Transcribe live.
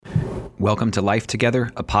Welcome to Life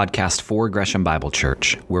Together, a podcast for Gresham Bible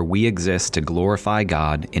Church, where we exist to glorify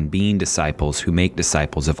God in being disciples who make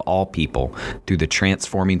disciples of all people through the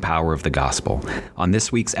transforming power of the gospel. On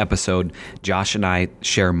this week's episode, Josh and I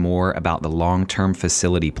share more about the long-term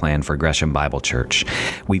facility plan for Gresham Bible Church.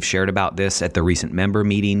 We've shared about this at the recent member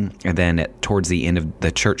meeting and then towards the end of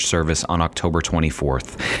the church service on October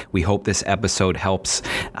 24th. We hope this episode helps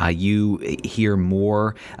you hear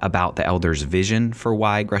more about the elders' vision for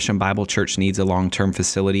why Gresham Bible Church needs a long-term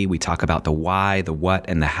facility. We talk about the why, the what,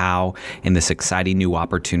 and the how in this exciting new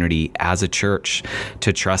opportunity as a church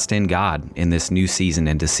to trust in God in this new season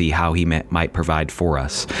and to see how He might provide for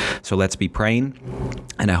us. So let's be praying,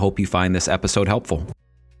 and I hope you find this episode helpful.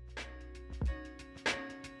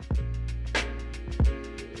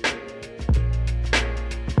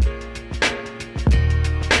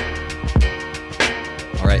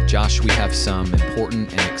 All right, Josh, we have some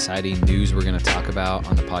important and exciting news we're going to talk about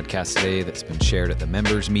on the podcast today that's been shared at the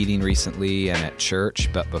members meeting recently and at church.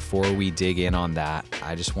 But before we dig in on that,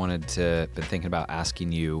 I just been thinking about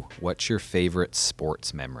asking you, what's your favorite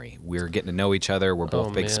sports memory? We're getting to know each other. We're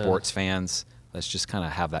both big sports fans. Let's just kind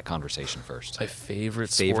of have that conversation first. My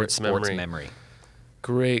favorite sports memory.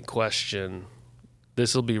 Great question.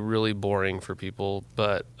 This will be really boring for people,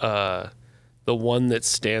 but the one that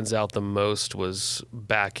stands out the most was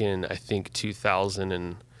back in, I think, 2000,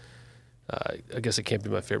 and I guess it can't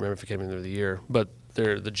be my favorite memory if it can't be the year, but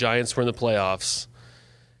the Giants were in the playoffs,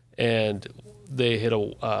 and they hit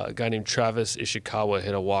a guy named Travis Ishikawa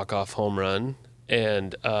hit a walk-off home run,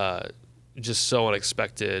 and just so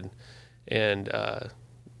unexpected, and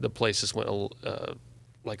the place just went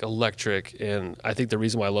like electric, and I think the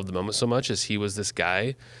reason why I love the moment so much is he was this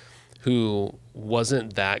guy who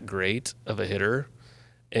wasn't that great of a hitter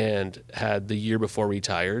and had the year before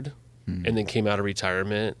retired and then came out of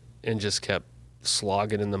retirement and just kept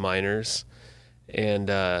slogging in the minors and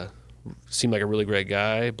seemed like a really great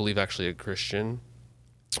guy, I believe actually a Christian.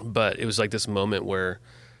 But it was like this moment where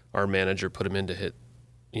our manager put him in to hit,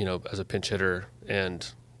 as a pinch hitter,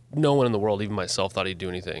 and no one in the world, even myself, thought he'd do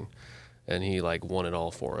anything. And he won it all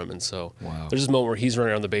for him. And so There's this moment where he's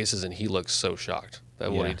running around the bases and he looks so shocked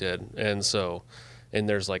at what he did. And so, and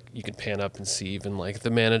there's you can pan up and see even the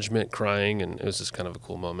management crying, and it was just kind of a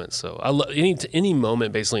cool moment. So I love any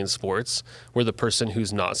moment basically in sports where the person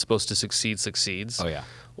who's not supposed to succeed succeeds. Oh yeah.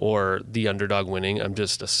 Or the underdog winning. I'm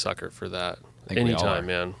just a sucker for that. Anytime,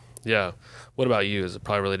 man. Yeah. What about you? Is it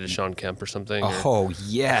probably related to Sean Kemp or something? Oh,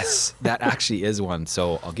 yes. That actually is one.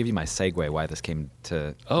 So I'll give you my segue why this came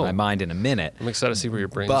to my mind in a minute. I'm excited to see where your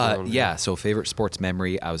brain's going. But yeah, so favorite sports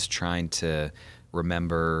memory, I was trying to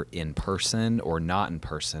remember in person or not in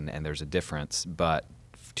person, and there's a difference. But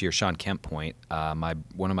to your Sean Kemp point,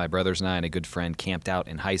 one of my brothers and I and a good friend camped out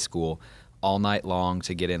in high school all night long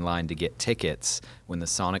to get in line to get tickets when the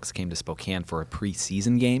Sonics came to Spokane for a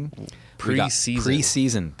preseason game.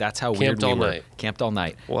 Preseason. That's how weird we were. Camped all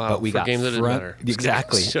night. Wow. But we for got a game that didn't matter.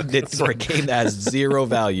 Exactly. For a game that has zero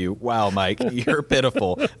value. Wow, Mike, you're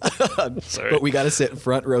pitiful. Sorry. But we got to sit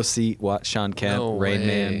front row seat, watch Sean Kemp, Rain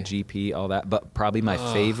Man, GP, all that. But probably my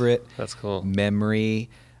favorite that's cool. memory,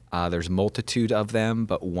 there's multitude of them,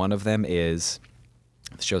 but one of them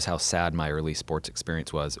shows how sad my early sports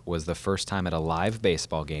experience was the first time at a live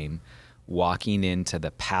baseball game, walking into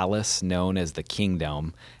the palace known as the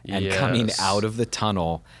Kingdome and coming out of the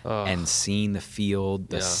tunnel and seeing the field,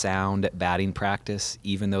 the sound at batting practice,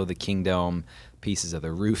 even though the Kingdome, pieces of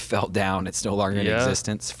the roof fell down, it's no longer in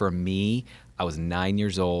existence. For me, I was 9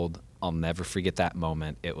 years old. I'll never forget that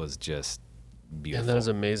moment. It was just beautiful. And that is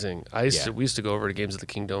amazing. We used to go over to games at the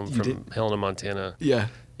Kingdome from Helena, Montana. Yeah.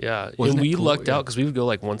 Yeah, and we lucked out because we would go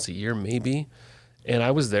once a year maybe, and I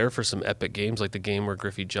was there for some epic games, like the game where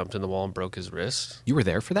Griffey jumped in the wall and broke his wrist. You were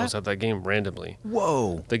there for that? I was at that game randomly.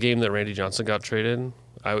 Whoa. The game that Randy Johnson got traded,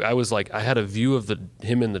 I was I had a view of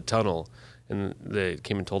him in the tunnel, and they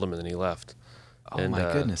came and told him, and then he left. Oh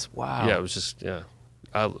my goodness, wow. Yeah, it was just,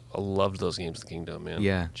 I loved those games at the Kingdome, man.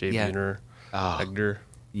 Yeah. Jay Buhner, Hector.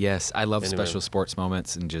 Yes, I love special sports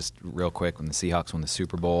moments, and just real quick, when the Seahawks won the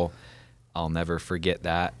Super Bowl, I'll never forget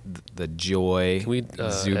that. The joy, Can we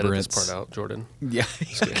exuberance. edit this part out, Jordan? Yeah.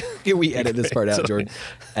 Can we edit this part out, Jordan?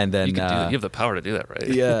 And then you have the power to do that, right?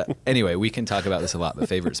 Yeah. Anyway, we can talk about this a lot, but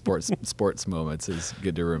favorite sports moments is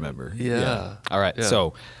good to remember. Yeah. All right. Yeah.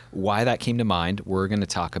 So why that came to mind, we're going to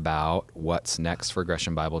talk about what's next for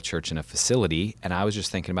Gresham Bible Church in a facility. And I was just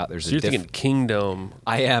thinking about you're thinking Kingdome.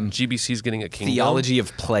 I am. GBC's getting a Kingdome? Theology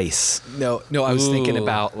of place. No, I was thinking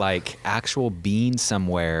about actual being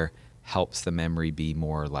somewhere helps the memory be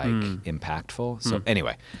more impactful. So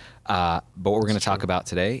anyway, but what we're going to talk about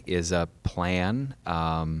today is a plan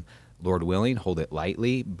Lord willing, hold it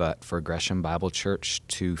lightly, but for Gresham Bible Church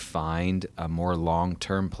to find a more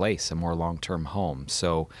long-term place, a more long-term home.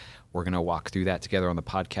 So we're going to walk through that together on the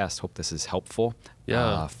podcast. Hope this is helpful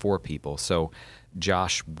for people. So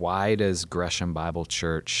Josh, why does Gresham Bible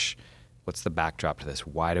Church, what's the backdrop to this?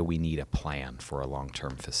 Why do we need a plan for a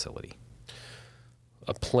long-term facility?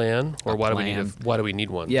 A plan? Or why do we need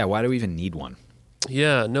one? Yeah, why do we even need one?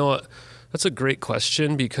 Yeah, no, that's a great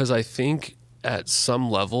question, because I think at some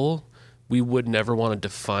level we would never want to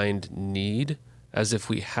define need as if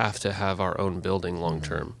we have to have our own building long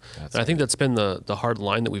term. And I think that's been the hard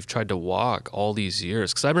line that we've tried to walk all these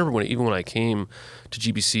years. Because I remember when I came to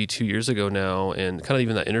GBC 2 years ago now, and kind of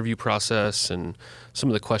even that interview process and some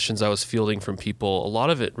of the questions I was fielding from people, a lot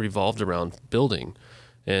of it revolved around building.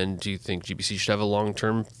 And do you think GBC should have a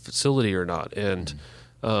long-term facility or not? And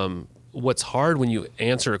what's hard when you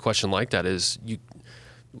answer a question like that is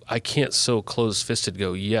I can't so closed-fisted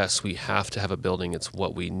go, yes, we have to have a building. It's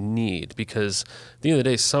what we need. Because at the end of the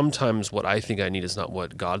day, sometimes what I think I need is not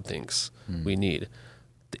what God thinks we need.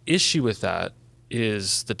 The issue with that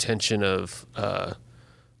is the tension of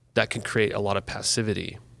that can create a lot of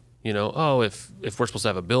passivity. You know, if we're supposed to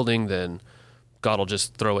have a building, then God will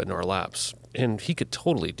just throw it in our laps. And he could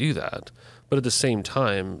totally do that. But at the same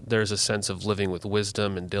time, there's a sense of living with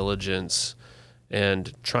wisdom and diligence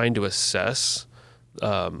and trying to assess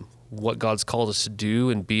what God's called us to do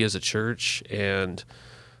and be as a church, and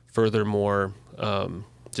furthermore,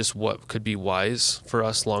 just what could be wise for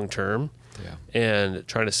us long term. Yeah. And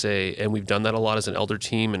trying to say, and we've done that a lot as an elder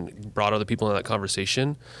team and brought other people in that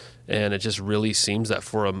conversation. And it just really seems that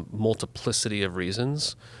for a multiplicity of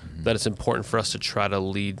reasons, that it's important for us to try to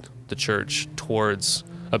lead the church towards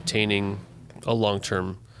obtaining a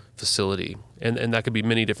long-term facility. And that could be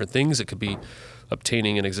many different things. It could be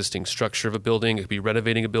obtaining an existing structure of a building. It could be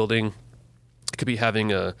renovating a building. It could be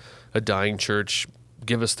having a dying church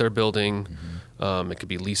give us their building. It could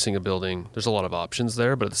be leasing a building. There's a lot of options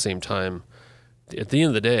there, but at the same time, at the end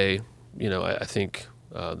of the day, you know, I think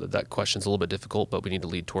that question's a little bit difficult, but we need to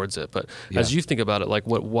lead towards it. But as you think about it, like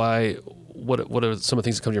what are some of the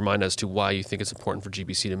things that come to your mind as to why you think it's important for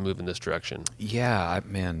GBC to move in this direction? Yeah,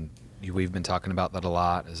 we've been talking about that a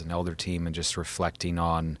lot as an elder team, and just reflecting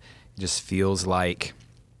on, it just feels like,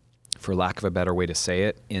 for lack of a better way to say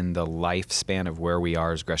it, in the lifespan of where we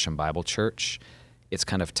are as Gresham Bible Church, it's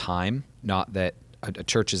kind of time. Not that a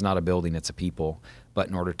church is not a building, it's a people, but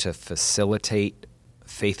in order to facilitate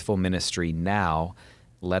faithful ministry now,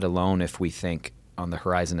 let alone if we think on the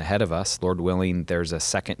horizon ahead of us, Lord willing, there's a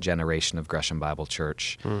second generation of Gresham Bible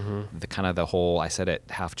Church. The whole, I said it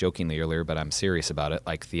half jokingly earlier, but I'm serious about it,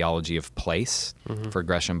 like theology of place for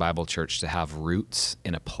Gresham Bible Church to have roots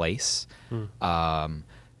in a place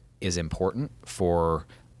is important for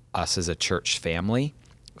us as a church family,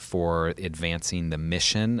 for advancing the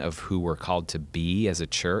mission of who we're called to be as a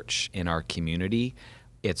church in our community.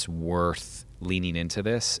 It's worth leaning into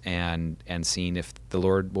this and seeing if the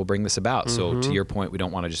Lord will bring this about. So to your point, we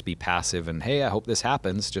don't want to just be passive and, hey, I hope this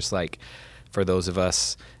happens. Just like for those of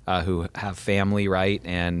us who have family, right?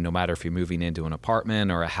 And no matter if you're moving into an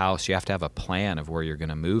apartment or a house, you have to have a plan of where you're going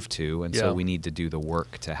to move to. And so we need to do the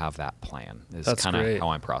work to have that plan. Is kind of how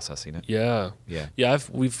I'm processing it. Yeah.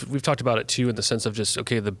 We've talked about it too, in the sense of just,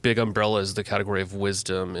 okay, the big umbrella is the category of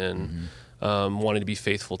wisdom and wanting to be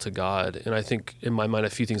faithful to God. And I think in my mind, a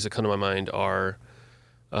few things that come to my mind are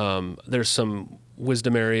there's some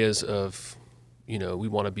wisdom areas of, you know, we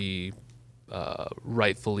want to be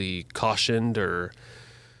rightfully cautioned or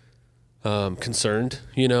concerned,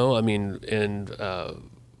 you know, I mean, and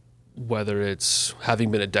whether it's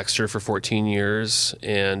having been at Dexter for 14 years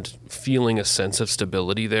and feeling a sense of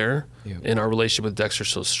stability there, and our relationship with Dexter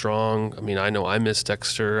so strong. I mean, I know I miss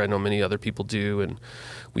Dexter. I know many other people do, and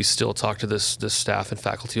we still talk to this staff and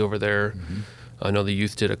faculty over there. I know the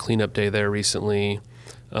youth did a cleanup day there recently.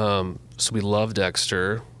 So we love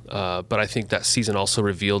Dexter, but I think that season also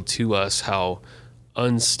revealed to us how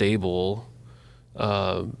unstable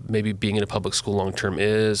maybe being in a public school long-term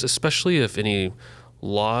is, especially if any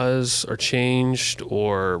laws are changed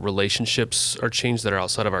or relationships are changed that are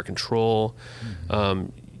outside of our control.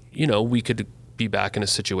 You know, we could be back in a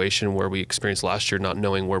situation where we experienced last year, not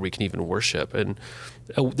knowing where we can even worship. And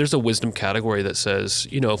there's a wisdom category that says,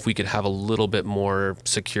 you know, if we could have a little bit more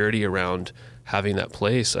security around having that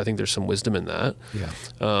place, I think there's some wisdom in that.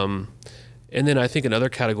 And then I think another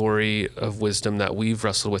category of wisdom that we've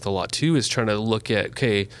wrestled with a lot too is trying to look at,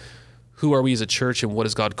 okay, who are we as a church and what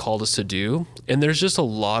has God called us to do? And there's just a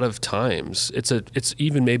lot of times, it's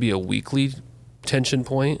even maybe a weekly tension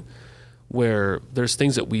point where there's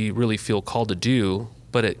things that we really feel called to do,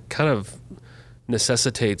 but it kind of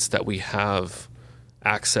necessitates that we have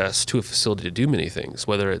access to a facility to do many things,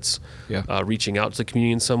 whether it's reaching out to the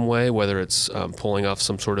community in some way, whether it's pulling off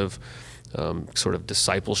some sort of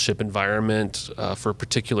discipleship environment for a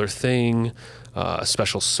particular thing, a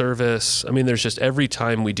special service. I mean, there's just every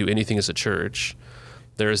time we do anything as a church,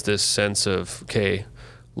 there's this sense of, okay,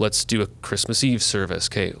 let's do a Christmas Eve service.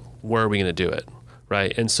 Okay, where are we going to do it?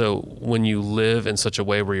 Right? And so when you live in such a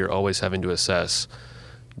way where you're always having to assess,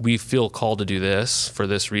 we feel called to do this for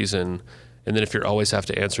this reason. And then if you're always have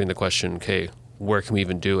to answering the question, okay, where can we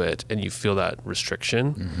even do it? And you feel that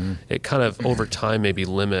restriction, it kind of over time maybe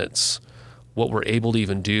limits what we're able to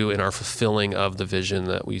even do in our fulfilling of the vision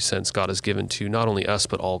that we sense God has given to not only us,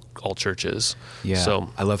 but all churches. Yeah. So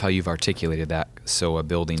I love how you've articulated that. So a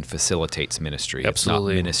building facilitates ministry.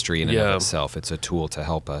 Absolutely. It's not ministry in and of itself. It's a tool to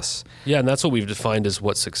help us. Yeah. And that's what we've defined as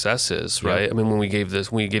what success is, right? I mean, when we gave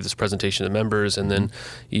this presentation to members, and then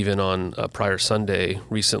even on a prior Sunday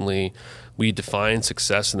recently, we define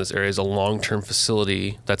success in this area as a long-term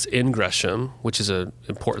facility that's in Gresham, which is an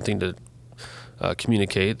important thing to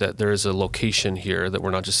communicate, that there is a location here, that we're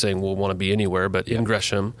not just saying we'll want to be anywhere, but in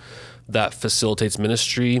Gresham, that facilitates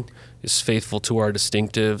ministry, is faithful to our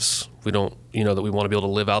distinctives. We don't, that we want to be able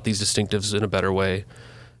to live out these distinctives in a better way.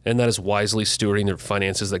 And that is wisely stewarding the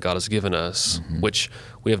finances that God has given us, which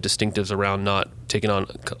we have distinctives around not taking on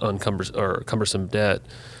cumbersome debt.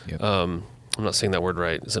 I'm not saying that word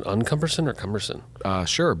right. Is it uncumbersome or cumbersome?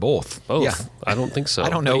 Sure, both. Both. Yeah. I don't think so. I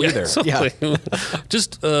don't know either.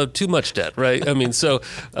 Just too much debt, right? I mean, so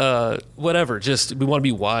whatever. Just we want to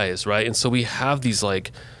be wise, right? And so we have these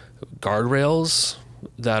like guardrails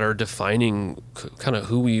that are defining kind of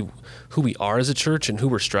who we are as a church and who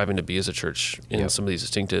we're striving to be as a church in some of these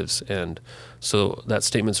distinctives. And so that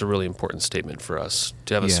statement's a really important statement for us.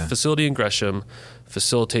 To have a facility in Gresham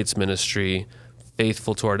facilitates ministry,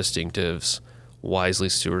 faithful to our distinctives, wisely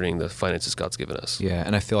stewarding the finances God's given us. Yeah,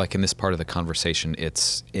 and I feel like in this part of the conversation,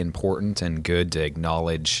 it's important and good to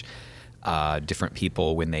acknowledge different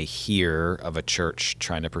people when they hear of a church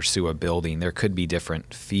trying to pursue a building. There could be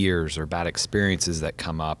different fears or bad experiences that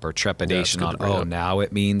come up, or trepidation on, now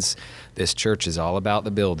it means this church is all about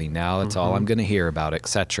the building. Now that's all I'm going to hear about,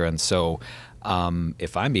 etc. And so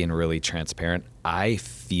if I'm being really transparent, I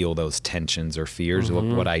feel those tensions or fears of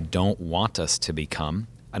what I don't want us to become.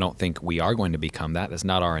 I don't think we are going to become that. That's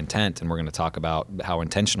not our intent, and we're going to talk about how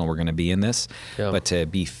intentional we're going to be in this. But to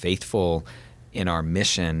be faithful in our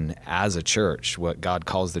mission as a church, what God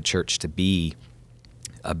calls the church to be,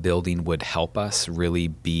 a building would help us really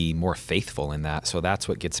be more faithful in that. So that's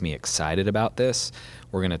what gets me excited about this.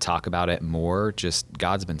 We're going to talk about it more. Just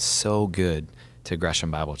God's been so good to Gresham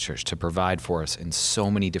Bible Church to provide for us in so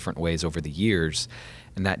many different ways over the years.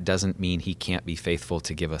 And that doesn't mean he can't be faithful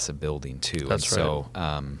to give us a building too. That's right. So,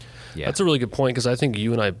 that's a really good point, because I think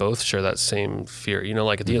you and I both share that same fear.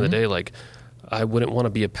 Like at the end of the day, like I wouldn't want to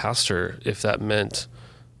be a pastor if that meant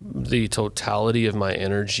the totality of my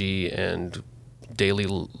energy and daily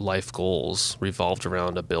life goals revolved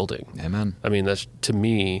around a building. Amen. I mean, that's, to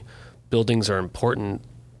me, buildings are important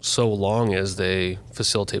so long as they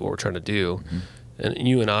facilitate what we're trying to do. And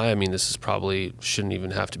you and I mean, this is probably shouldn't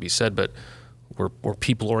even have to be said, but we're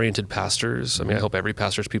people-oriented pastors. I mean, I hope every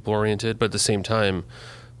pastor is people-oriented, but at the same time,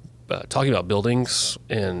 talking about buildings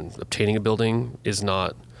and obtaining a building is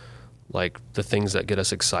not like the things that get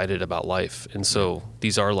us excited about life. And so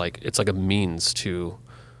these are like, it's like a means to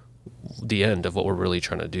the end of what we're really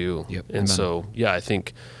trying to do. And so, I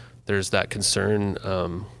think there's that concern,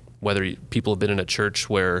 whether people have been in a church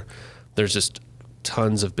where there's just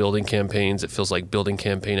tons of building campaigns, it feels like building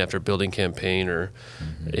campaign after building campaign, or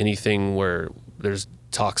anything where there's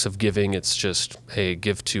talks of giving, it's just, hey,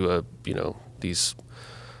 give to these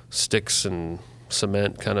sticks and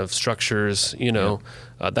cement kind of structures,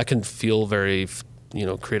 that can feel very,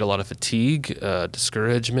 create a lot of fatigue,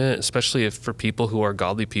 discouragement, especially if for people who are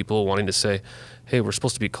godly people wanting to say, hey, we're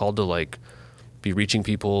supposed to be called to like be reaching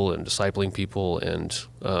people and discipling people, and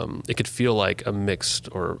it could feel like a mixed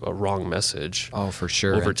or a wrong message. Oh, for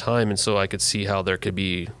sure. Over time. And so I could see how there could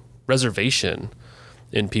be reservation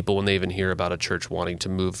in people when they even hear about a church wanting to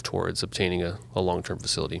move towards obtaining a long-term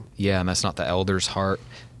facility. Yeah, and that's not the elder's heart.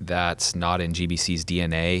 That's not in GBC's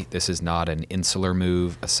DNA. This is not an insular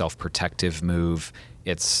move, a self-protective move.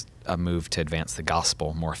 It's a move to advance the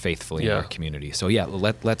gospel more faithfully in our community. So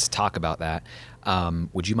let's talk about that.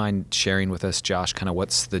 Would you mind sharing with us, Josh, kind of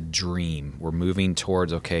what's the dream? We're moving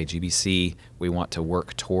towards, GBC, we want to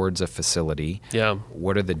work towards a facility. Yeah.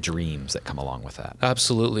 What are the dreams that come along with that?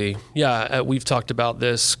 Absolutely. Yeah, we've talked about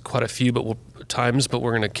this quite a few times, but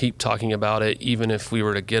we're going to keep talking about it even if we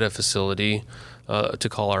were to get a facility. to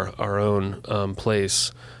call our own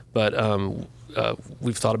place. But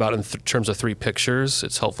we've thought about it in terms of 3 pictures.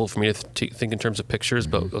 It's helpful for me to think in terms of pictures,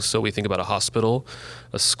 but so we think about a hospital,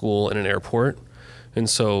 a school, and an airport. And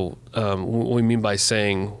so what we mean by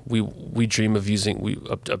saying we dream of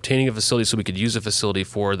obtaining a facility so we could use a facility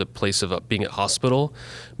for the place of being at hospital,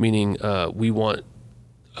 meaning we want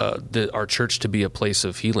our church to be a place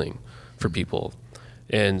of healing for people.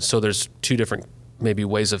 And so there's 2 different maybe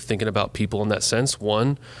ways of thinking about people in that sense.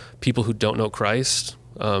 One, people who don't know Christ,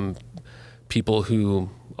 people who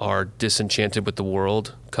are disenchanted with the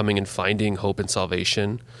world, coming and finding hope and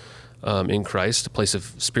salvation in Christ, a place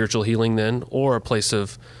of spiritual healing then, or a place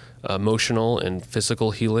of emotional and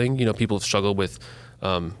physical healing. People who've struggled with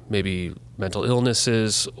maybe mental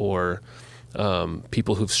illnesses, or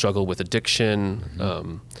people who've struggled with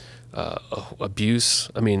addiction, abuse.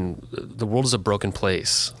 I mean, the world is a broken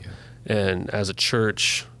place. Yeah. And as a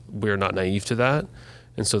church, we're not naive to that.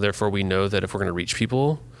 And so therefore we know that if we're going to reach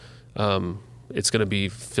people, it's going to be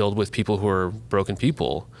filled with people who are broken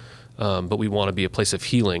people. But we want to be a place of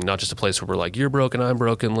healing, not just a place where we're like, you're broken, I'm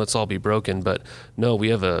broken, let's all be broken. But no, we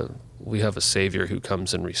have a Savior who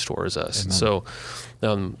comes and restores us. Amen. So,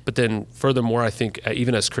 but then furthermore, I think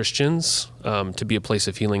even as Christians, to be a place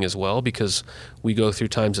of healing as well, because we go through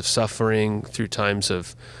times of suffering, through times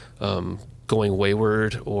of going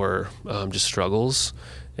wayward, or just struggles,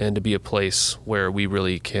 and to be a place where we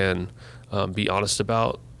really can be honest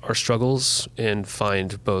about our struggles and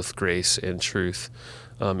find both grace and truth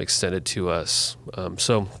extended to us.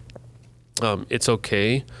 So it's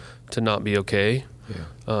okay to not be okay,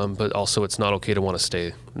 but also it's not okay to want to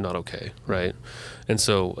stay not okay, right? And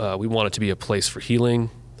so we want it to be a place for healing,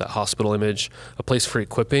 that hospital image, a place for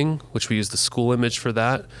equipping, which we use the school image for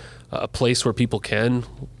that, a place where people can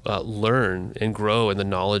learn and grow in the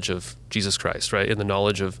knowledge of Jesus Christ, right? In the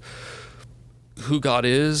knowledge of who God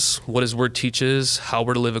is, what His Word teaches, how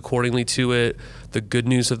we're to live accordingly to it, the good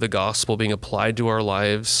news of the gospel being applied to our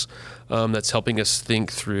lives, that's helping us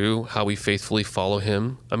think through how we faithfully follow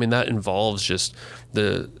Him. I mean, that involves just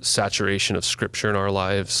the saturation of Scripture in our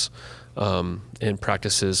lives, and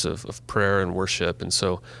practices of prayer and worship. And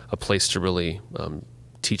so a place to really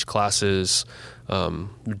teach classes,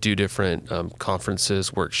 do different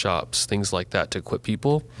conferences, workshops, things like that to equip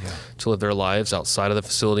people to live their lives outside of the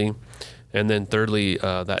facility. And then thirdly,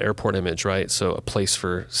 that airport image, right? So a place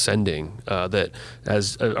for sending, that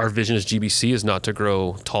as our vision as GBC is not to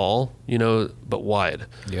grow tall, but wide,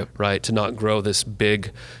 right? To not grow this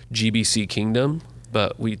big GBC kingdom,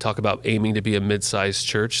 but we talk about aiming to be a mid-sized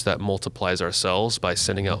church that multiplies ourselves by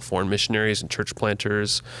sending out foreign missionaries and church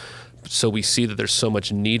planters. So we see that there's so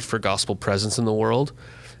much need for gospel presence in the world.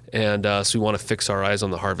 And so we want to fix our eyes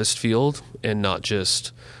on the harvest field and not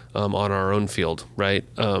just on our own field, right?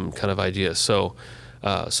 Kind of idea. So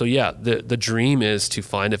the dream is to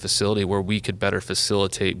find a facility where we could better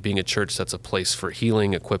facilitate being a church that's a place for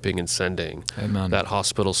healing, equipping, and sending. Amen. That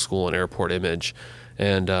hospital, school, and airport image.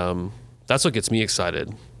 And that's what gets me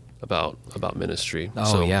excited about ministry.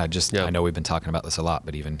 I know we've been talking about this a lot,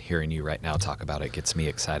 but even hearing you right now talk about it gets me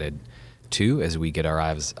excited too, as we get our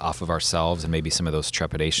eyes off of ourselves and maybe some of those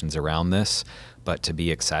trepidations around this, but to be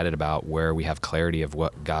excited about where we have clarity of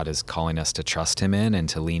what God is calling us to trust Him in and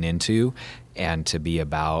to lean into, and to be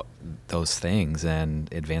about those things and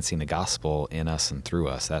advancing the gospel in us and through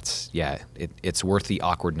us. It's worth the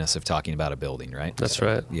awkwardness of talking about a building, right? That's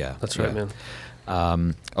right. Yeah. That's right,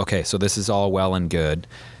 man. Okay, so this is all well and good.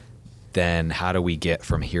 Then how do we get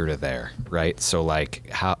from here to there, right? So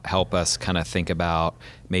help us kind of think about,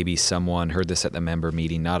 maybe someone heard this at the member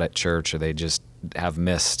meeting, not at church, or they just have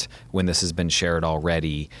missed when this has been shared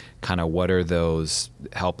already. Kind of what are those,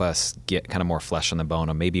 help us get kind of more flesh on the bone,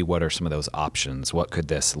 or maybe what are some of those options? What could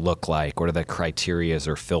this look like? What are the criterias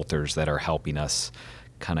or filters that are helping us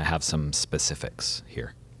kind of have some specifics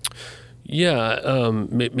here? Yeah,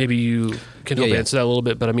 maybe you can help answer that a little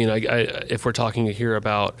bit. But I mean, if we're talking here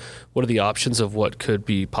about what are the options of what could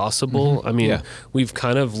be possible, I mean, we've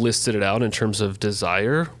kind of listed it out in terms of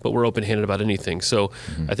desire, but we're open-handed about anything. So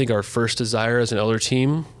I think our first desire as an elder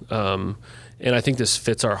team, and I think this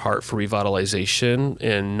fits our heart for revitalization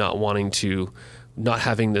and not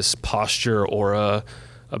having this posture aura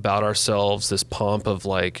about ourselves, this pomp of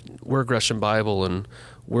like, we're Gresham Bible and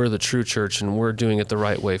we're the true church and we're doing it the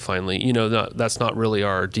right way finally. That's not really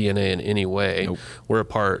our DNA in any way. Nope.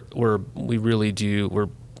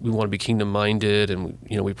 We want to be kingdom minded, and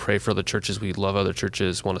we pray for other churches, we love other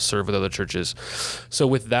churches, want to serve with other churches. So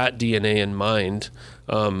with that DNA in mind,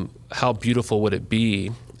 how beautiful would it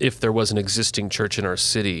be if there was an existing church in our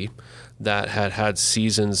city that had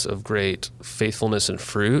seasons of great faithfulness and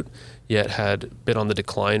fruit, yet had been on the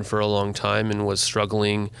decline for a long time and was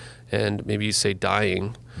struggling and maybe you say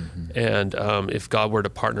dying. Mm-hmm. And if God were to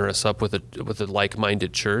partner us up with a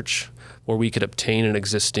like-minded church where we could obtain an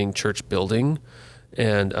existing church building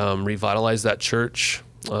and revitalize that church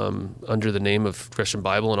under the name of Gresham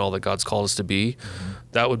Bible and all that God's called us to be,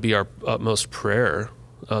 that would be our utmost prayer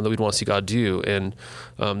that we'd want to see God do. And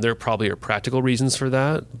there probably are practical reasons for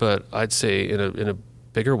that, but I'd say in a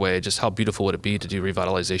bigger way, just how beautiful would it be to do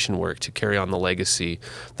revitalization work, to carry on the legacy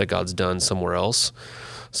that God's done somewhere else.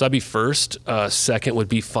 So that'd be first. Second would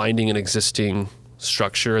be finding an existing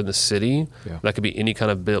structure in the city. Yeah. That could be any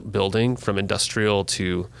kind of building, from industrial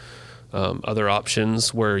to other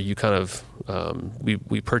options where you kind of,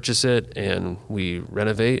 we purchase it and we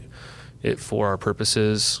renovate it for our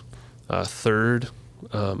purposes. Third,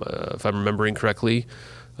 if I'm remembering correctly,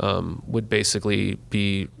 would basically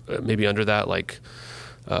be maybe under that, like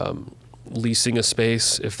leasing a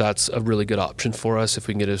space, if that's a really good option for us, if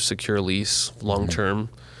we can get a secure lease long term.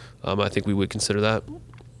 I think we would consider that.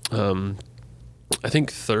 I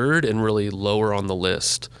think third and really lower on the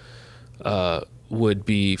list would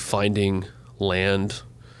be finding land,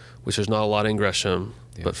 which there's not a lot in Gresham,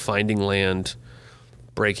 but finding land,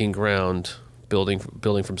 breaking ground, building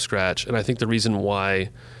from scratch. And I think the reason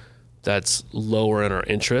why that's lower in our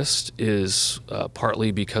interest is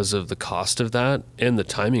partly because of the cost of that and the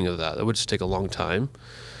timing of that. That would just take a long time.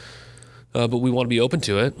 But we want to be open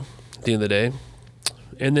to it at the end of the day.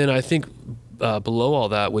 And then I think below all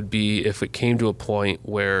that would be if it came to a point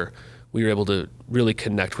where we were able to really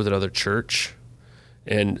connect with another church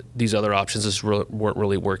and these other options just weren't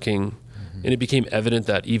really working. Mm-hmm. And it became evident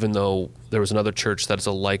that even though there was another church that is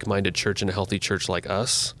a like-minded church and a healthy church like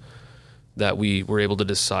us, that we were able to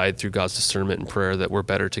decide through God's discernment and prayer that we're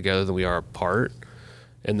better together than we are apart.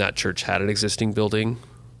 And that church had an existing building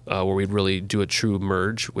where we'd really do a true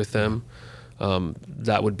merge with them.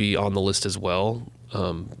 That would be on the list as well.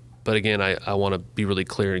 But again, I want to be really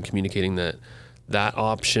clear in communicating that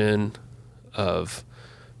option of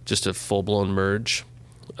just a full-blown merge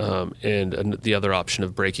and the other option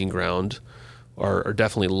of breaking ground are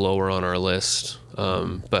definitely lower on our list,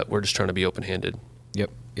 but we're just trying to be open-handed.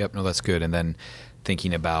 Yep. No, that's good. And then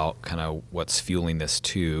thinking about kind of what's fueling this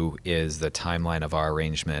too is the timeline of our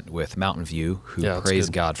arrangement with Mountain View, who praise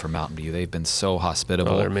God for Mountain View. They've been so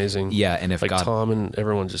hospitable. Oh, they're amazing. Yeah, and if like God, Tom and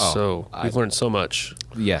everyone just we've learned so much.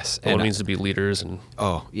 Yes, what it means to be leaders and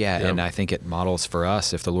and I think it models for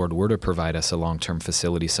us, if the Lord were to provide us a long-term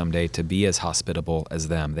facility someday, to be as hospitable as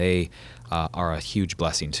them. They are a huge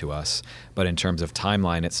blessing to us. But in terms of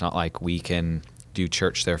timeline, it's not like we can do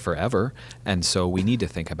church there forever, and so we need to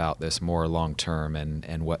think about this more long term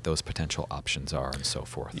and what those potential options are and so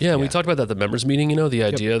forth. Yeah, we talked about that at the members meeting. The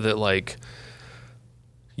idea that like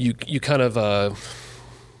you kind of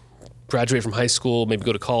graduate from high school, maybe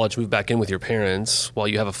go to college, move back in with your parents while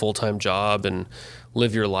you have a full-time job and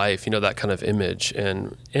live your life. That kind of image,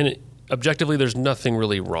 and objectively, there's nothing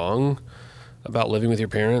really wrong about living with your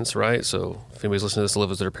parents, right? So if anybody's listening to this to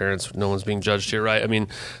live with their parents, no one's being judged here, right? I mean,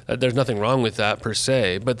 there's nothing wrong with that per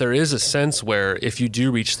se, but there is a sense where if you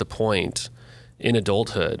do reach the point in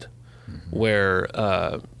adulthood where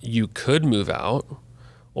you could move out,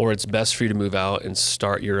 or it's best for you to move out and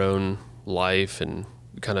start your own life, and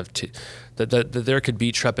kind of that there could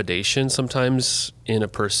be trepidation sometimes in a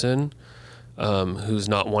person who's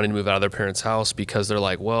not wanting to move out of their parents' house because they're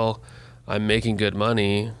like, well, I'm making good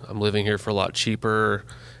money, I'm living here for a lot cheaper,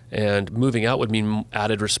 and moving out would mean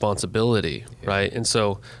added responsibility, right? And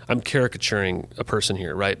so I'm caricaturing a person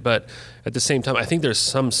here, right? But at the same time, I think there's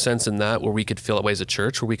some sense in that where we could feel that way as a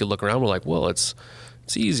church, where we could look around, we're like, well, it's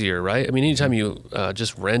easier, right? I mean, anytime you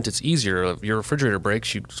just rent, it's easier. If your refrigerator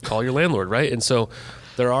breaks, you call your landlord, right? And so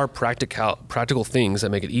there are practical things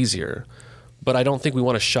that make it easier. But I don't think we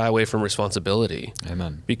want to shy away from responsibility.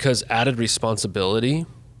 Amen. Because added responsibility,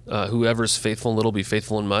 whoever's faithful in little be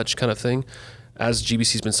faithful in much kind of thing. As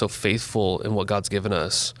GBC's been so faithful in what God's given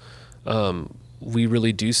us, we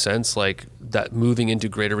really do sense like that moving into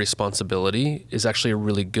greater responsibility is actually a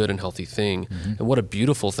really good and healthy thing. Mm-hmm. And what a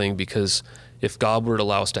beautiful thing, because if God were to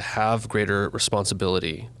allow us to have greater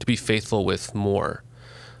responsibility, to be faithful with more,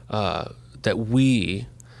 that we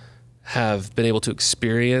have been able to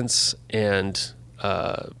experience and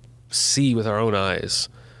see with our own eyes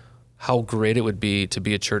how great it would be to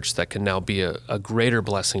be a church that can now be a greater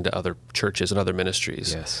blessing to other churches and other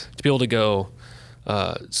ministries. Yes. To be able to go,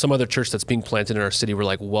 some other church that's being planted in our city, we're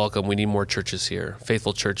like, welcome, we need more churches here,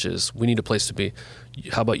 faithful churches. We need a place to be.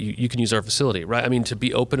 How about you can use our facility, right? I mean, to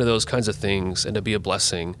be open to those kinds of things and to be a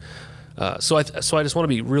blessing. So I just want to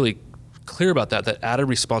be really clear about that added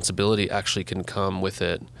responsibility actually can come with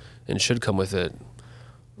it and should come with it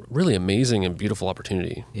really amazing and beautiful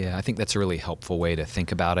opportunity. Yeah, I think that's a really helpful way to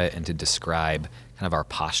think about it and to describe kind of our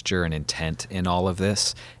posture and intent in all of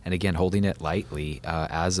this. And again, holding it lightly,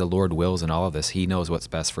 as the Lord wills in all of this. He knows what's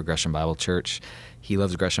best for Gresham Bible Church. He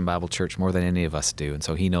loves Gresham Bible Church more than any of us do, and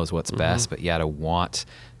so he knows what's best. But yeah, to want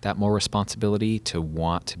that more responsibility, to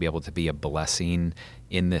want to be able to be a blessing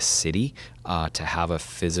in this city, to have a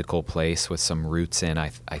physical place with some roots in, I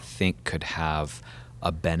think could have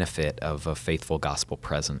a benefit of a faithful gospel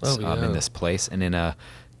presence in this place, and in a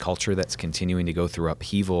culture that's continuing to go through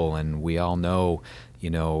upheaval. And we all know,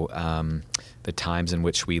 the times in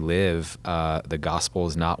which we live, the gospel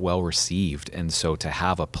is not well received. And so to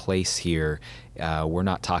have a place here, we're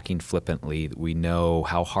not talking flippantly. We know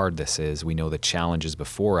how hard this is. We know the challenges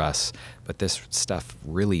before us, but this stuff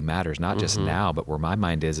really matters, not just now, but where my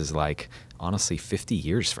mind is like, honestly, 50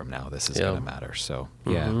 years from now, this is going to matter. So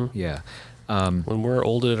yeah. When we're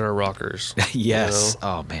old in our rockers. Yes.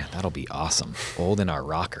 Oh man, that'll be awesome. Old in our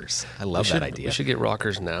rockers. I love that idea. We should get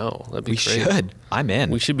rockers now. That'd be great. We should. I'm in.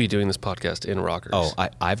 We should be doing this podcast in rockers. Oh,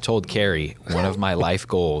 I've told Carrie one of my life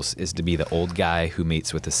goals is to be the old guy who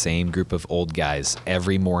meets with the same group of old guys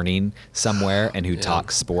every morning somewhere and who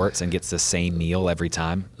talks sports and gets the same meal every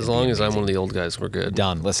time. As long as I'm one of the old guys, we're good.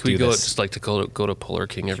 Done. Let's do this. We just like to go to Polar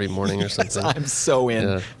King every morning or something. I'm so in.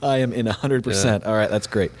 Yeah. I am in 100%. All right, that's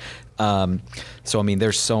great. So, I mean,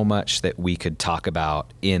 there's so much that we could talk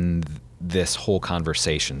about in this whole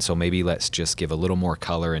conversation. So maybe let's just give a little more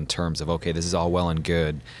color in terms of, okay, this is all well and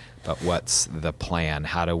good, but what's the plan?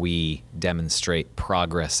 How do we demonstrate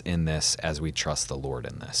progress in this as we trust the Lord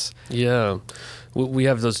in this? Yeah. We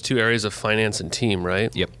have those two areas of finance and team,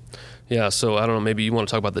 right? Yep. Yeah, so I don't know, maybe you want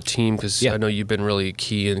to talk about the team, because I know you've been really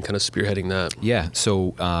key in kind of spearheading that. Yeah,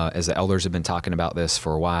 so as the elders have been talking about this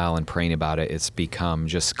for a while and praying about it, it's become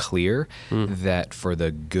just clear that for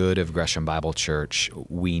the good of Gresham Bible Church,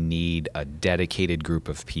 we need a dedicated group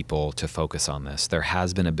of people to focus on this. There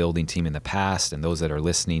has been a building team in the past, and those that are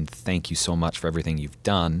listening, thank you so much for everything you've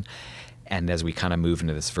done. And as we kind of move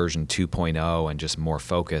into this version 2.0 and just more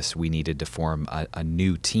focus, we needed to form a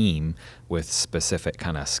new team with specific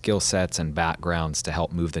kind of skill sets and backgrounds to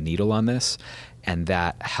help move the needle on this. And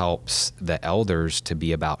that helps the elders to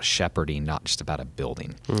be about shepherding, not just about a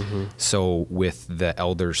building. So with the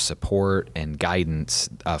elders' support and guidance,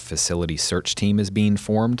 a facility search team is being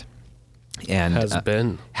formed. And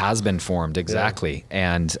has been formed, exactly.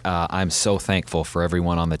 Yeah. And I'm so thankful for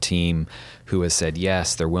everyone on the team who has said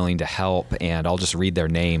yes, they're willing to help, and I'll just read their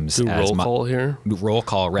names. Roll call here. Roll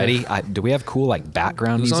call, ready? Do we have cool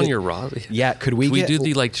background music? Who's on your roster? Yeah, could we do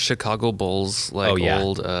the Chicago Bulls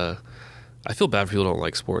old? I feel bad for people who don't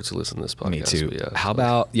like sports who listen to this podcast. Me too. How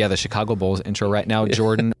about the Chicago Bulls intro right now,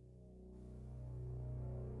 Jordan?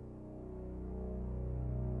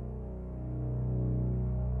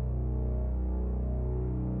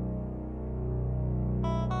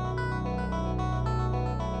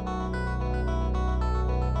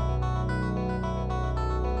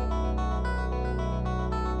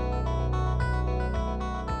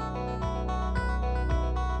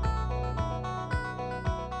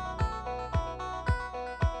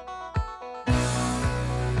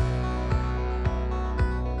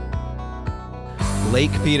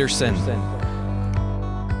 Lake Peterson,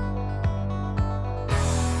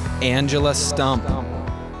 Angela Stump,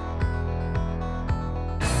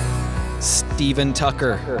 Stephen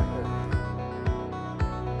Tucker,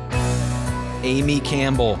 Amy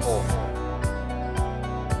Campbell,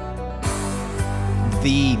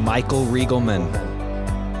 the Michael Riegelman,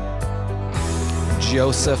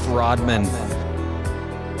 Joseph Rodman,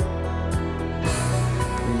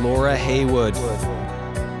 Laura Haywood,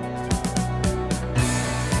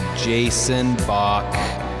 Jason Bach,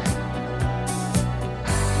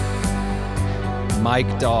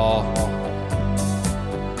 Mike Dahl,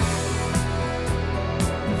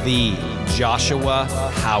 the Joshua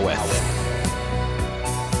Howarth.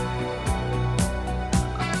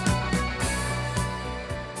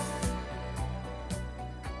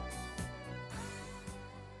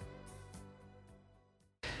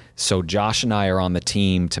 So Josh and I are on the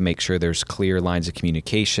team to make sure there's clear lines of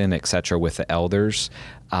communication, et cetera, with the elders.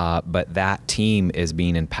 But that team is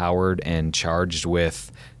being empowered and charged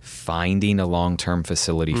with finding a long-term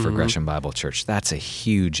facility for Gresham Bible Church. That's a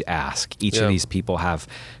huge ask. Each of these people have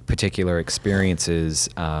particular experiences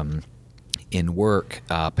in work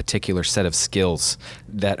a particular set of skills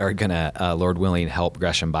that are going to, Lord willing, help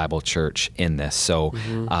Gresham Bible Church in this. So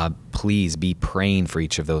please be praying for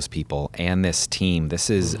each of those people and this team. This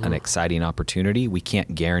is an exciting opportunity. We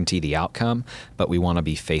can't guarantee the outcome, but we want to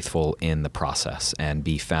be faithful in the process and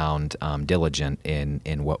be found diligent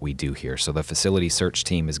in what we do here. So the facility search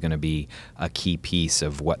team is going to be a key piece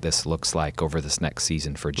of what this looks like over this next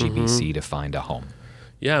season for GBC to find a home.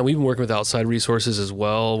 Yeah, we've been working with outside resources as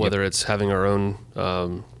well, whether it's having our own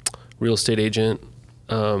real estate agent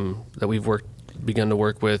that we've begun to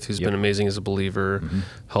work with, who's been amazing as a believer,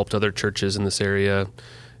 helped other churches in this area,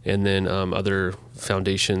 and then other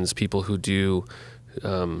foundations, people who do,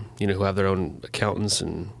 who have their own accountants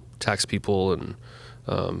and tax people and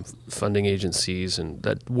funding agencies and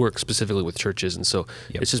that work specifically with churches. And so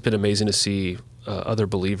it's just been amazing to see other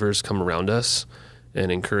believers come around us and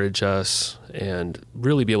encourage us and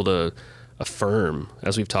really be able to affirm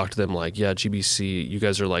as we've talked to them, like, yeah, GBC, you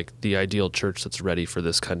guys are like the ideal church that's ready for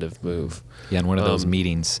this kind of move. Yeah, in one of those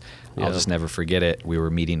meetings, I'll just never forget it. We were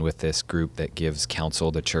meeting with this group that gives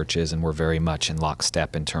counsel to churches, and we're very much in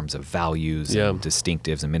lockstep in terms of values and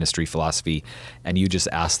distinctives and ministry philosophy. And you just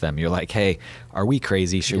asked them, you're like, hey, are we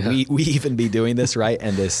crazy? Should we even be doing this, right?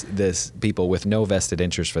 And this people with no vested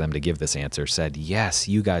interest for them to give this answer said, yes,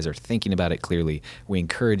 you guys are thinking about it clearly. We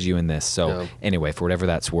encourage you in this. So anyway, for whatever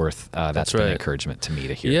that's worth, that's been encouragement to me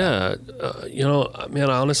to hear that. Man,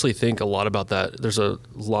 I honestly think a lot about that. There's a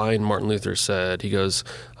line Martin Luther said. He goes,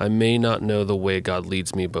 I may not know the way God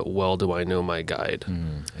leads me, but well do I know my guide.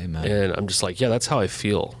 Amen. And I'm just like, that's how I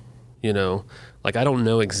feel. Like, I don't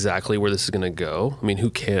know exactly where this is going to go. I mean, who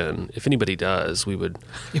can? If anybody does, we'd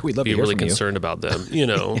love be really concerned about them,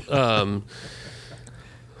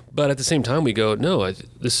 But at the same time, we go, no,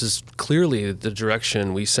 this is clearly the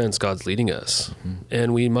direction we sense God's leading us.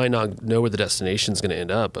 And we might not know where the destination is going to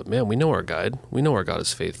end up, but man, we know our guide. We know our God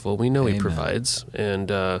is faithful. We know He provides. And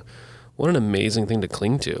what an amazing thing to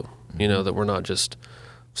cling to, that we're not just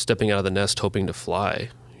stepping out of the nest hoping to fly,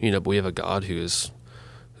 but we have a God who's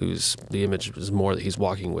the image is more that He's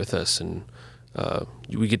walking with us. And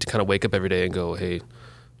we get to kind of wake up every day and go, hey,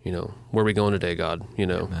 where are we going today, God?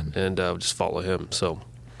 And just follow Him. So.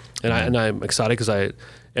 And I'm excited because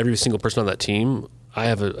every single person on that team, I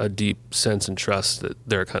have a deep sense and trust that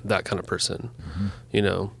they're that kind of person,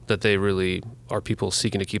 that they really are people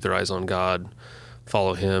seeking to keep their eyes on God,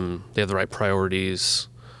 follow Him. They have the right priorities,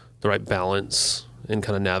 the right balance, and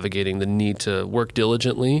kind of navigating the need to work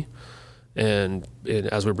diligently and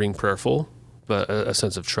as we're being prayerful, but a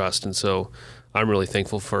sense of trust. And so I'm really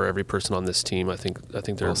thankful for every person on this team. I think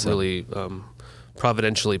they're really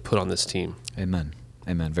providentially put on this team. Amen.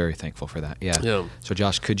 Very thankful for that. Yeah. So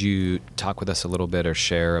Josh, could you talk with us a little bit or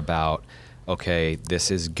share about, okay, this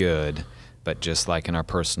is good, but just like in our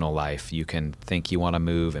personal life, you can think you want to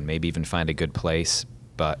move and maybe even find a good place,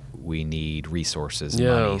 but we need resources,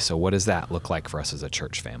 money. So what does that look like for us as a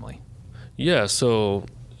church family? Yeah. So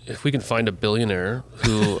if we can find a billionaire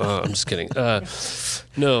who, I'm just kidding.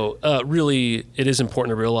 Really, it is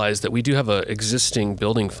important to realize that we do have an existing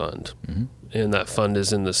building fund. And that fund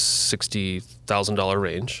is in the $60,000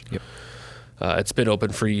 range. Yep. It's been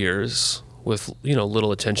open for years with,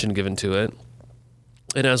 little attention given to it.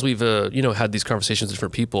 And as we've, had these conversations with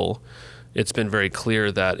different people, it's been very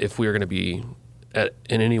clear that if we are going to be in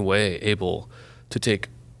any way able to take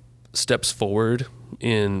steps forward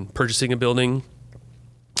in purchasing a building,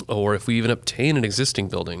 or if we even obtain an existing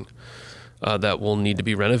building that will need to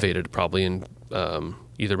be renovated probably and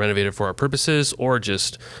either renovated for our purposes or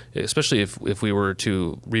just, especially if we were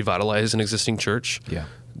to revitalize an existing church,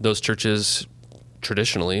 those churches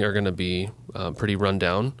traditionally are going to be pretty run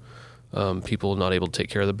down, people not able to take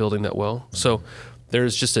care of the building that well. So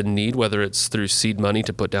there's just a need, whether it's through seed money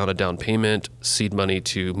to put down a down payment, seed money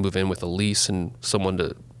to move in with a lease and someone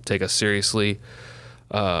to take us seriously,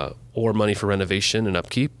 or money for renovation and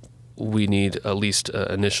upkeep. We need at least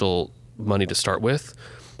initial money to start with.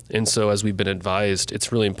 And so as we've been advised,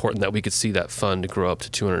 it's really important that we could see that fund grow up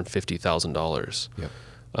to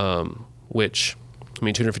 $250,000, which,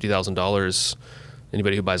 $250,000,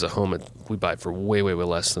 anybody who buys a home, we buy it for way, way, way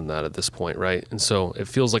less than that at this point, right? And so it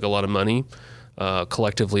feels like a lot of money.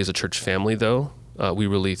 Collectively as a church family, though, we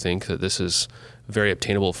really think that this is very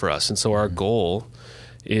obtainable for us. And so our goal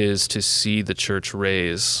is to see the church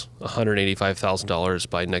raise $185,000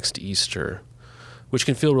 by next Easter, which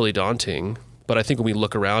can feel really daunting. But I think when we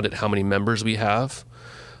look around at how many members we have,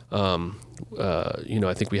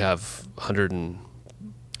 I think we have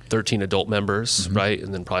 113 adult members, right?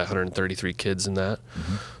 And then probably 133 kids in that.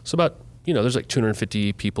 So about there's like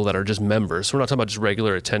 250 people that are just members. So we're not talking about just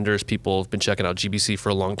regular attenders. People have been checking out GBC for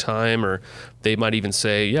a long time, or they might even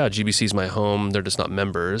say, yeah, GBC is my home. They're just not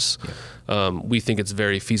members. Yeah. We think it's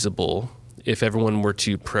very feasible if everyone were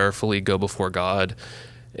to prayerfully go before God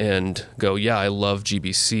and go, yeah, I love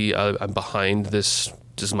GBC. I'm behind this.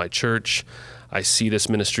 This is my church. I see this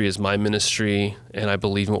ministry as my ministry, and I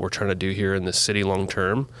believe in what we're trying to do here in this city long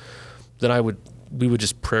term. Then we would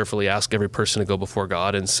just prayerfully ask every person to go before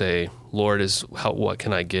God and say, Lord, what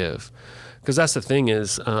can I give? Because that's the thing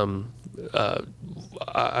is, we're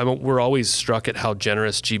always struck at how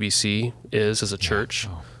generous GBC is as a church.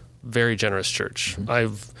 Yeah. Oh. Very generous church. Mm-hmm.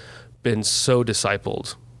 I've been so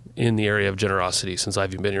discipled in the area of generosity since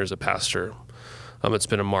I've been here as a pastor. It's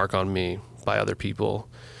been a mark on me by other people.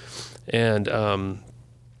 And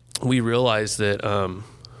we realize that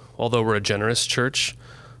although we're a generous church,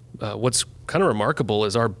 what's kind of remarkable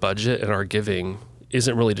is our budget and our giving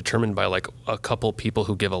isn't really determined by like a couple people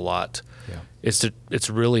who give a lot. Yeah. It's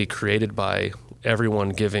really created by everyone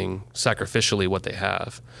giving sacrificially what they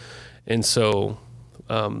have. And so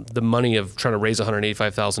the money of trying to raise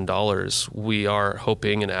 $185,000, we are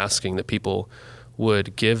hoping and asking that people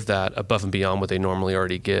would give that above and beyond what they normally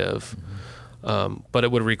already give. Mm-hmm. But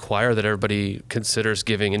it would require that everybody considers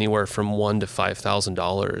giving anywhere from $1,000 to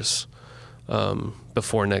 $5,000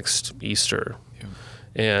 before next Easter. Yeah.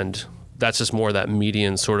 And that's just more that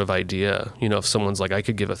median sort of idea. If someone's like, I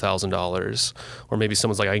could give $1,000, or maybe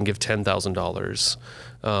someone's like, I can give $10,000.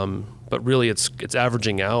 But really it's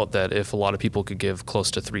averaging out that if a lot of people could give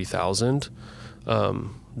close to $3,000,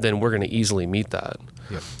 then we're going to easily meet that.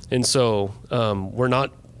 Yep. And so we're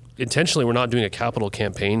not doing a capital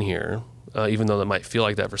campaign here, even though that might feel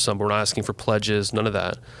like that for some, but we're not asking for pledges, none of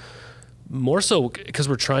that. More so because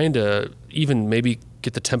we're trying to even maybe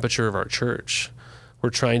get the temperature of our church. We're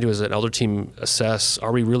trying to, as an elder team, assess,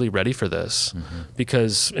 are we really ready for this? Mm-hmm.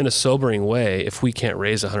 Because in a sobering way, if we can't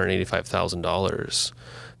raise $185,000,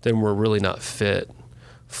 then we're really not fit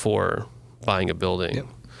for buying a building. Yep.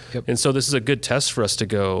 Yep. And so this is a good test for us to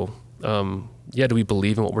go, do we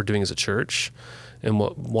believe in what we're doing as a church and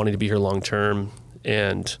wanting to be here long term,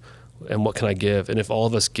 and what can I give? And if all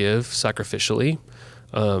of us give sacrificially,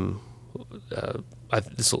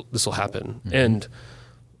 this will happen. Mm-hmm. And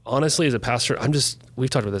honestly, as a pastor, we've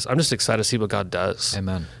talked about this, I'm just excited to see what God does.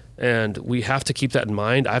 Amen. And we have to keep that in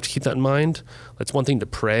mind. I have to keep that in mind. It's one thing to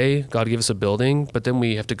pray, God give us a building, but then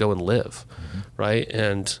we have to go and live, mm-hmm. right?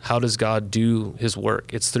 And how does God do his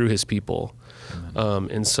work? It's through his people.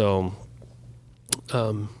 And so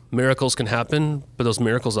miracles can happen, but those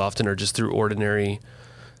miracles often are just through ordinary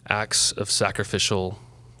acts of sacrificial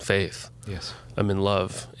faith. Yes. In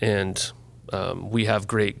love. And we have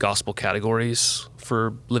great gospel categories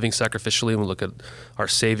for living sacrificially. We look at our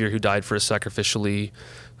Savior who died for us sacrificially,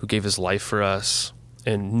 who gave his life for us,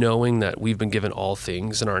 and knowing that we've been given all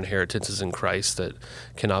things and our inheritance is in Christ that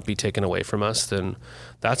cannot be taken away from us, then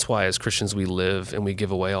that's why as Christians we live and we give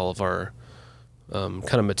away all of our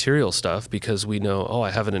kind of material stuff, because we know, I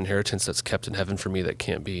have an inheritance that's kept in heaven for me that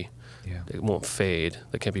can't be, it won't fade,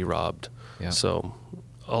 that can't be robbed. Yeah. So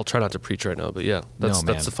I'll try not to preach right now, but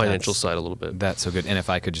that's the financial side a little bit. That's so good. And if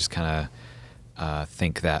I could just kind of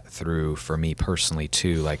think that through for me personally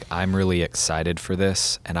too, like I'm really excited for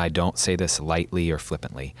this, and I don't say this lightly or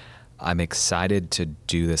flippantly. I'm excited to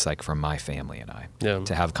do this like for my family and I,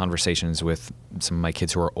 to have conversations with some of my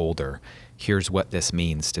kids who are older. Here's what this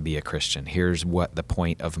means to be a Christian. Here's what the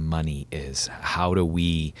point of money is. How do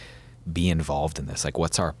we be involved in this? Like,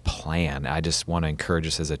 what's our plan? I just want to encourage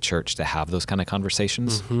us as a church to have those kind of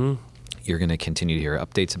conversations. Mm-hmm. You're going to continue to hear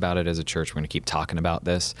updates about it as a church. We're going to keep talking about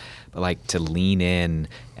this, but like to lean in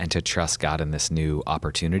and to trust God in this new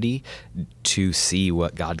opportunity to see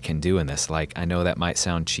what God can do in this. Like, I know that might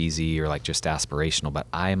sound cheesy or like just aspirational, but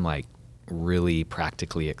I'm like really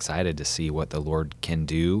practically excited to see what the Lord can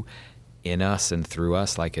do in us and through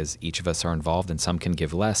us, like as each of us are involved. And some can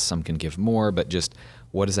give less, some can give more, but just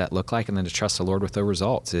what does that look like? And then to trust the Lord with the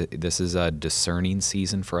results. This is a discerning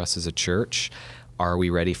season for us as a church. Are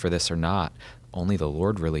we ready for this or not? Only the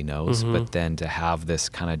Lord really knows. Mm-hmm. But then to have this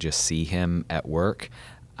kind of just see him at work,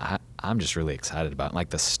 I'm just really excited about it. Like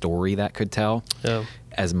the story that could tell,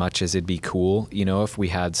 as much as it'd be cool, if we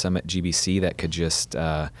had some at GBC that could just,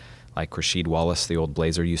 like Rasheed Wallace, the old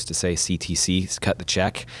Blazer, used to say, CTC, cut the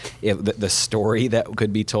check. The story that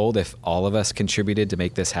could be told if all of us contributed to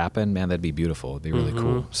make this happen, man, that'd be beautiful. It'd be really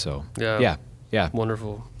cool. So yeah.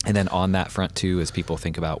 Wonderful. And then on that front too, as people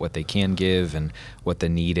think about what they can give and what the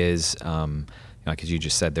need is, because you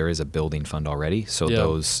just said there is a building fund already. So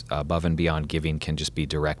those above and beyond giving can just be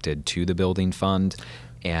directed to the building fund.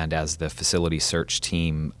 And as the facility search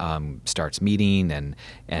team starts meeting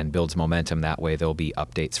and builds momentum that way, there'll be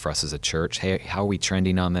updates for us as a church. Hey, how are we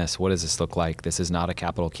trending on this? What does this look like? This is not a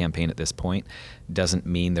capital campaign at this point. Doesn't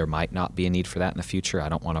mean there might not be a need for that in the future. I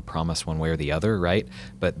don't want to promise one way or the other, right?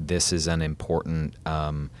 But this is an important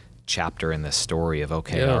chapter in this story of,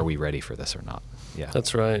 okay, are we ready for this or not? Yeah,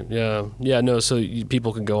 that's right. Yeah. No. So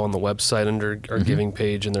people can go on the website under our giving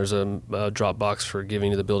page, and there's a Dropbox for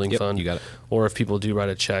giving to the building fund. You got it. Or if people do write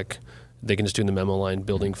a check, they can just do in the memo line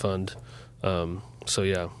building fund.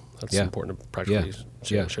 So that's important to practically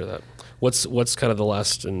share that. What's kind of the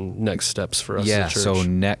last and next steps for us as a church? So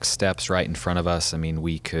next steps right in front of us. I mean,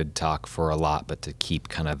 we could talk for a lot, but to keep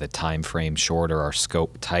kind of the time frame short or our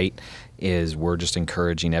scope tight, is we're just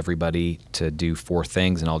encouraging everybody to do 4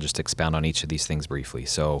 things, and I'll just expound on each of these things briefly.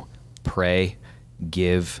 So pray,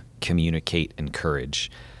 give, communicate,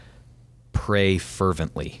 encourage. Pray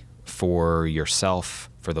fervently for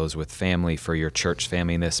yourself, for those with family, for your church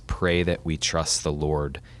family in this. Pray that we trust the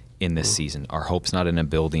Lord in this season. Our hope's not in a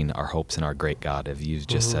building, our hope's in our great God, as you've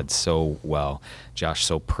just said so well, Josh.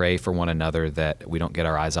 So pray for one another that we don't get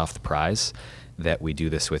our eyes off the prize, that we do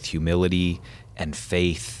this with humility and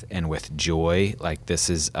faith and with joy. Like, this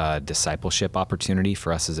is a discipleship opportunity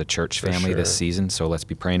for us as a church family this season. So let's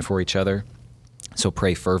be praying for each other. So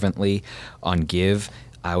pray fervently. On give,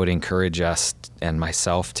 I would encourage us and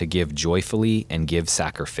myself to give joyfully and give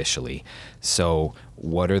sacrificially. So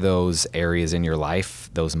what are those areas in your life,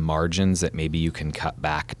 those margins that maybe you can cut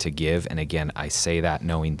back to give? And again, I say that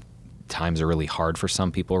knowing times are really hard for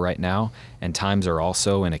some people right now, and times are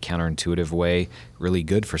also, in a counterintuitive way, really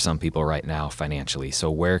good for some people right now financially.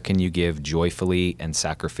 So where can you give joyfully and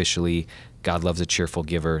sacrificially? God loves a cheerful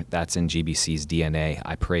giver. That's in GBC's DNA.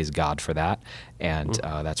 I praise God for that, and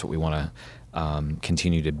that's what we want to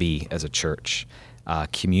continue to be as a church.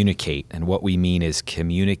 Communicate, and what we mean is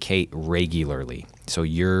communicate regularly. So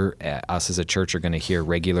us as a church are going to hear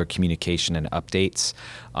regular communication and updates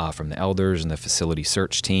from the elders and the facility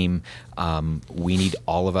search team. We need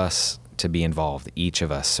all of us to be involved, each of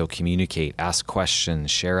us. So communicate, ask questions,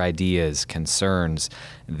 share ideas, concerns.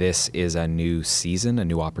 This is a new season, a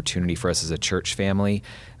new opportunity for us as a church family.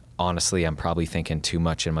 Honestly, I'm probably thinking too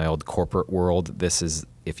much in my old corporate world. This is,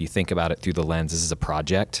 if you think about it through the lens, this is a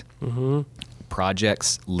project.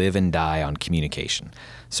 Projects live and die on communication.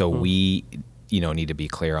 So we need to be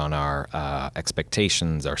clear on our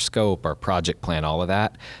expectations, our scope, our project plan, all of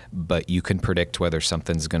that. But you can predict whether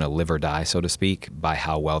something's going to live or die, so to speak, by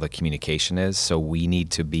how well the communication is. So we need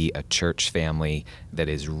to be a church family that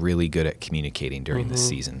is really good at communicating during this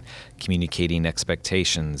season, communicating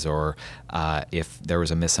expectations, or if there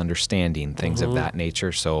was a misunderstanding, things of that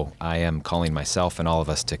nature. So I am calling myself and all of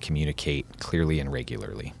us to communicate clearly and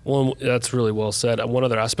regularly. Well, that's really well said. One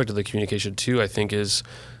other aspect of the communication too, I think, is,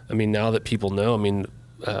 now that people know,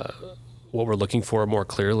 what we're looking for more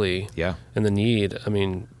clearly, and the need.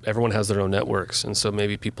 Everyone has their own networks, and so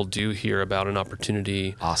maybe people do hear about an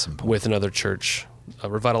opportunity with another church, a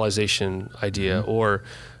revitalization idea, or,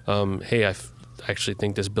 hey, I actually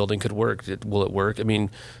think this building could work. Will it work?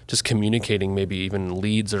 Just communicating maybe even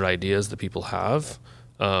leads or ideas that people have.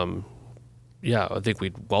 I think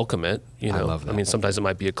we'd welcome it. I love that. Sometimes it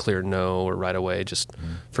might be a clear no or right away, just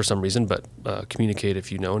for some reason, but communicate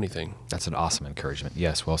if you know anything. That's an awesome encouragement.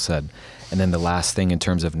 Yes, well said. And then the last thing in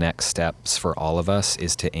terms of next steps for all of us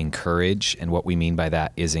is to encourage, and what we mean by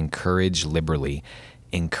that is encourage liberally.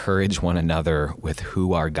 Encourage one another with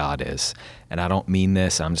who our God is. And I don't mean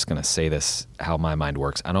this, I'm just going to say this how my mind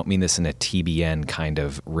works. I don't mean this in a TBN kind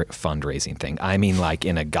of fundraising thing. I mean like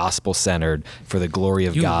in a gospel-centered, for the glory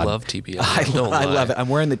of God. You love TBN. I love it. I'm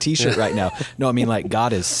wearing the t-shirt right now. No, like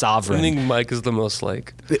God is sovereign. I think Mike is the most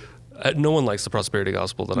no one likes the prosperity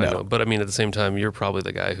gospel that I know. But at the same time, you're probably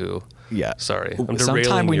the guy who... Yeah. Sorry. I'm derailing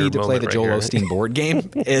Sometime we need to play the right Joel here. Osteen board game.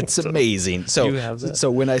 It's amazing. So, you have that? So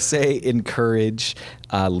when I say encourage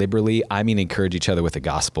liberally, I mean encourage each other with the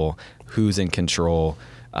gospel. Who's in control?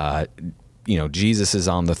 Jesus is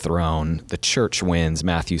on the throne. The church wins,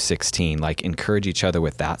 Matthew 16. Encourage each other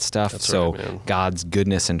with that stuff. That's so right, man. God's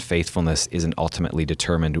goodness and faithfulness isn't ultimately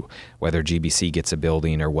determined whether GBC gets a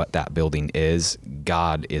building or what that building is.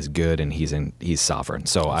 God is good and He's sovereign.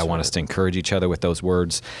 So I want us to encourage each other with those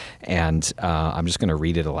words. And I'm just going to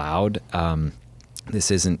read it aloud.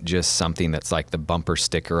 This isn't just something that's like the bumper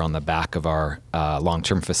sticker on the back of our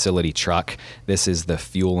long-term facility truck. This is the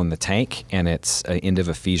fuel in the tank, and it's end of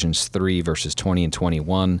Ephesians 3, verses 20 and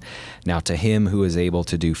 21. Now to Him who is able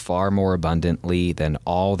to do far more abundantly than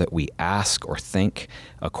all that we ask or think,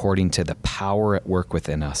 according to the power at work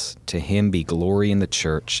within us, to Him be glory in the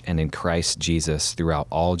church and in Christ Jesus throughout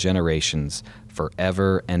all generations,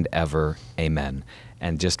 forever and ever. Amen.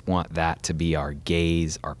 And just want that to be our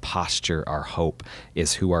gaze, our posture, our hope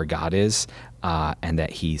is who our God is, and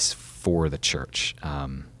that he's for the church.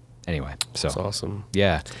 Anyway, so that's awesome.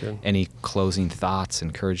 Yeah. Any closing thoughts,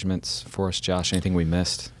 encouragements for us, Josh? Anything we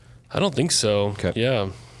missed? I don't think so. Okay. Yeah.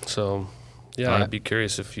 So, yeah, All right. I'd be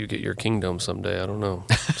curious if you get your kingdom someday. I don't know.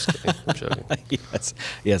 Just kidding. I'm joking.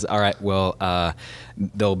 Yes. All right. Well,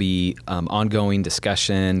 there'll be ongoing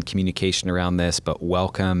discussion, communication around this, but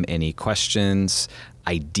welcome any questions,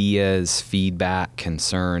 ideas, feedback,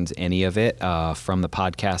 concerns, any of it from the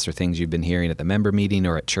podcast or things you've been hearing at the member meeting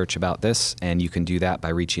or at church about this. And you can do that by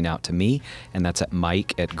reaching out to me, and that's at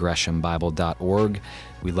mike@greshambible.org.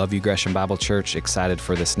 We love you, Gresham Bible Church. Excited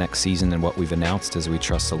for this next season and what we've announced as we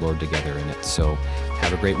trust the Lord together in it. So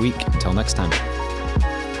have a great week. Until next time.